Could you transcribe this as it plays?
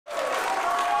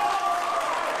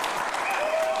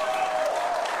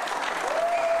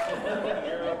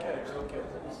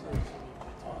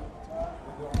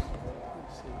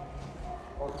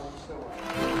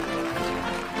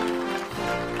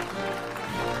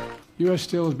U.S.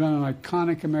 Steel has been an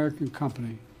iconic American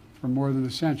company for more than a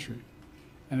century,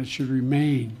 and it should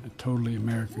remain a totally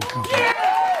American company.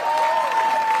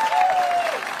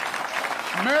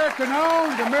 American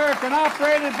owned, American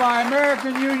operated by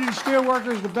American union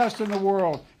steelworkers, the best in the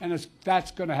world. And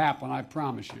that's going to happen, I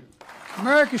promise you.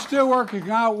 American steelworkers can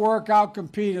outwork,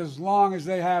 outcompete as long as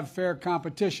they have fair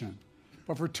competition.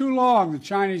 But for too long, the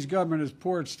Chinese government has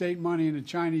poured state money into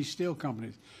Chinese steel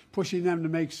companies, pushing them to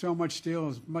make so much steel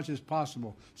as much as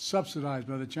possible, subsidized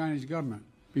by the Chinese government.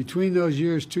 Between those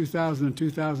years, 2000 and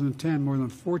 2010, more than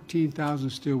 14,000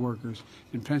 steelworkers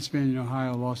in Pennsylvania and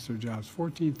Ohio lost their jobs.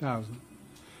 14,000.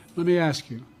 Let me ask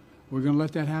you, we're going to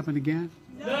let that happen again?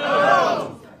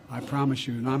 No! I promise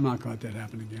you, and I'm not going to let that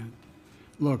happen again.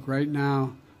 Look, right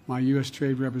now, my U.S.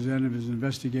 Trade Representative is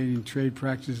investigating trade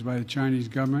practices by the Chinese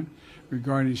government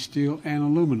regarding steel and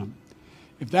aluminum.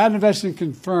 If that investigation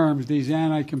confirms these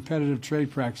anti-competitive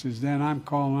trade practices, then I'm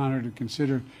calling on her to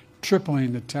consider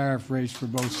tripling the tariff rates for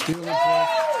both steel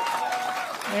imports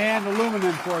and aluminum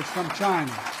imports from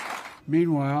China.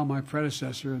 Meanwhile, my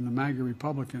predecessor and the MAGA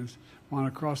Republicans want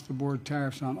across-the-board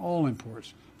tariffs on all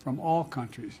imports from all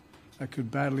countries that could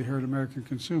badly hurt American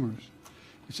consumers.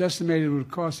 It's estimated it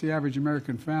would cost the average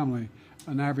American family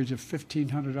an average of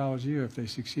 $1,500 a year if they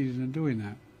succeeded in doing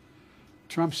that.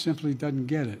 Trump simply doesn't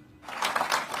get it.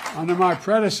 Under my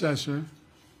predecessor,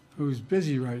 who's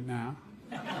busy right now,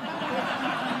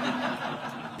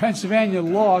 Pennsylvania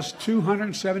lost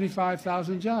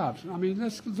 275,000 jobs. I mean,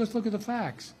 let's look at the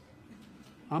facts.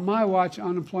 On my watch,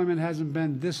 unemployment hasn't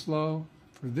been this low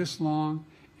for this long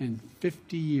in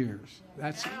 50 years.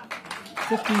 That's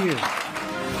 50 years.